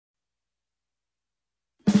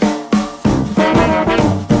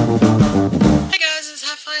Hey guys, it's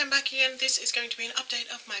Hi-Fi, I'm back again. This is going to be an update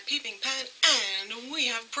of my Peeping Pan, and we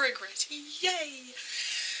have progress. Yay!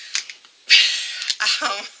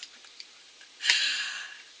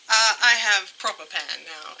 I have proper pan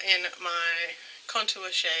now in my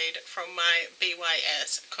contour shade from my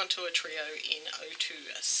BYS Contour Trio in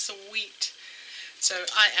 02. Sweet. So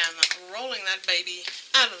I am rolling that baby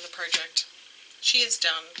out of the project. She is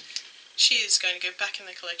done. She is going to go back in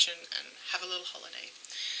the collection and have a little holiday.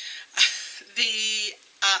 The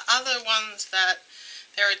other ones that,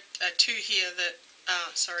 there are three here that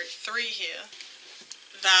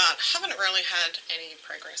haven't really had any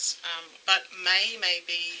progress, but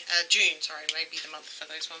June may be the month for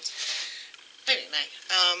those ones. Maybe May.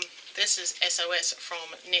 This is SOS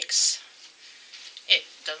from NYX. It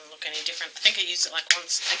doesn't look any different. I think I used it like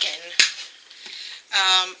once again.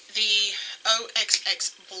 The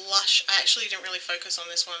OXX blush, I actually didn't really focus on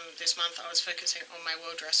this one this month. I was focusing on my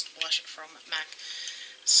Well Dressed blush from MAC.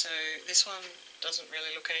 So this one doesn't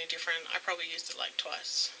really look any different. I probably used it like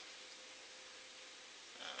twice.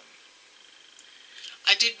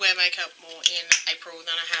 I did wear makeup more in April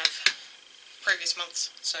than I have previous months.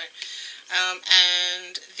 So,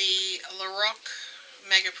 and the Lorac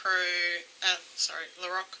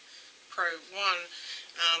Pro 1,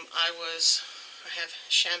 I have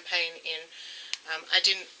champagne in. I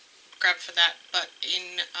didn't grab for that, but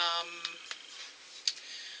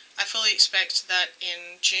I fully expect that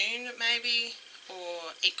in June maybe,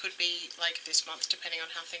 or it could be like this month depending on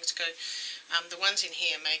how things go. The ones in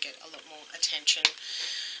here may get a lot more attention.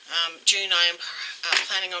 June I am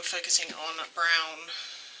planning on focusing on brown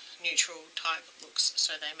neutral type looks,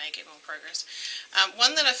 so they may get more progress.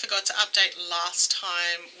 One that I forgot to update last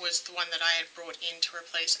time was the one that I had brought in to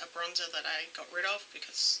replace a bronzer that I got rid of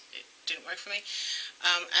because it didn't work for me,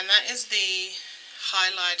 and that is the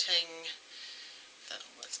highlighting,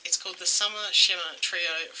 it's called the Summer Shimmer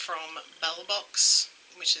Trio from Bellbox,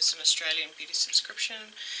 which is an Australian beauty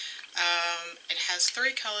subscription. It has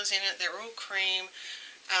 3 colours in it, they're all cream.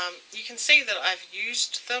 You can see that I've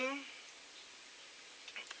used them.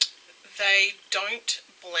 They don't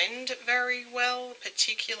blend very well,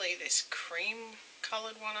 particularly this cream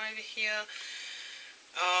coloured one over here.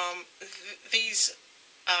 These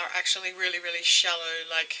are actually really shallow.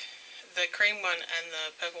 Like the cream one and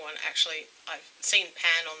the purple one, actually I've seen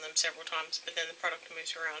pan on them several times, but then the product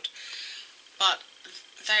moves around. But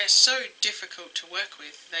they are so difficult to work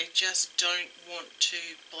with. They just don't want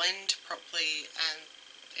to blend properly, and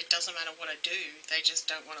it doesn't matter what I do, they just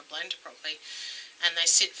don't want to blend properly. And they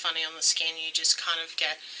sit funny on the skin. You just kind of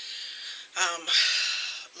get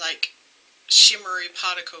like shimmery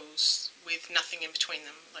particles with nothing in between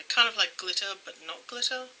them, like kind of like glitter but not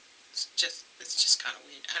glitter. It's just kind of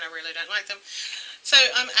weird, and I really don't like them. So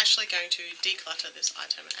I'm actually going to declutter this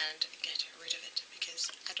item and get rid of it because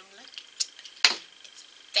I don't like it. It's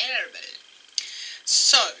terrible.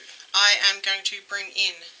 So I am going to bring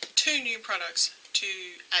in 2 new products to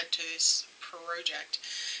add to this project.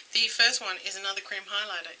 The first one is another cream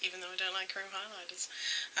highlighter, even though I don't like cream highlighters.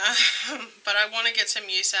 But I want to get some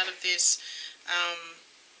use out of this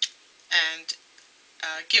and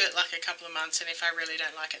give it like a couple of months, and if I really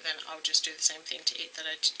don't like it, then I'll just do the same thing to it that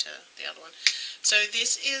I did to the other one. So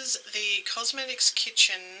this is the Cosmetics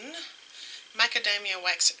Kitchen Macadamia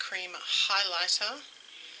Wax Cream Highlighter.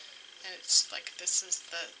 And it's like, this is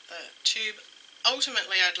the tube.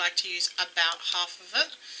 Ultimately, I'd like to use about half of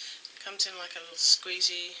it. Comes in like a little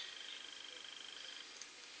squeezy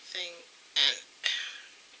thing, and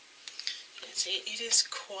you can see it is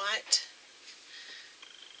quite,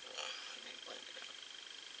 let me blend it up.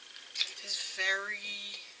 It is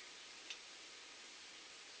very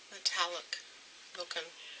metallic looking.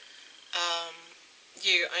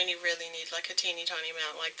 You only really need like a teeny tiny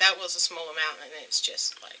amount. Like that was a small amount, and it's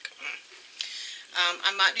just like I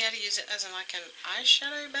might be able to use it as like an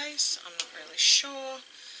eyeshadow base, I'm not really sure.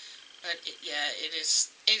 But yeah, it is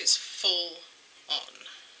full on,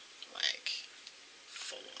 like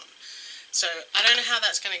full on. So I don't know how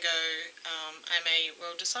that's going to go. I may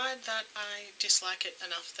well decide that I dislike it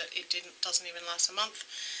enough that it doesn't even last a month.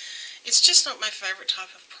 It's just not my favourite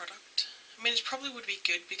type of product. I mean, it probably would be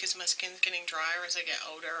good because my skin's getting drier as I get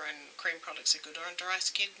older, and cream products are good on dry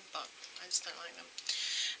skin, but I just don't like them.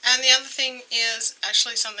 And the other thing is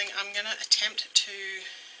actually something I'm going to attempt to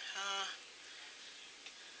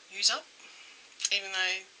use up, even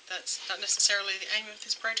though that's not necessarily the aim of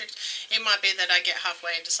this project. It might be that I get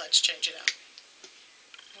halfway and decide to change it out.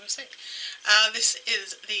 We'll see. This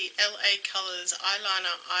is the LA Colors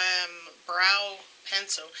Eyeliner Brow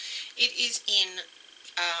Pencil. It is in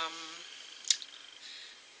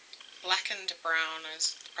Black blackened brown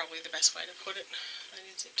is probably the best way to put it. That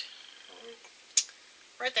is it.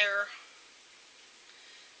 Right there.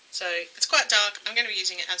 So it's quite dark. I'm going to be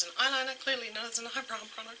using it as an eyeliner, clearly not as an eyebrow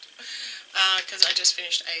product, because I just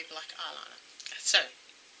finished a black eyeliner. So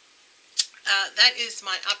that is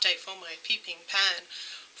my update for my Peeping Pan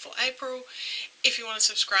for April. If you want to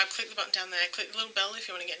subscribe, click the button down there, click the little bell if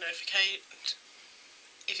you want to get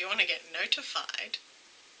notified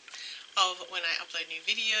of when I upload new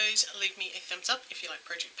videos. Leave me a thumbs up if you like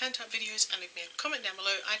Project Pan type videos, and leave me a comment down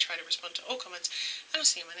below. I try to respond to all comments, and I'll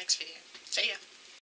see you in my next video. See ya!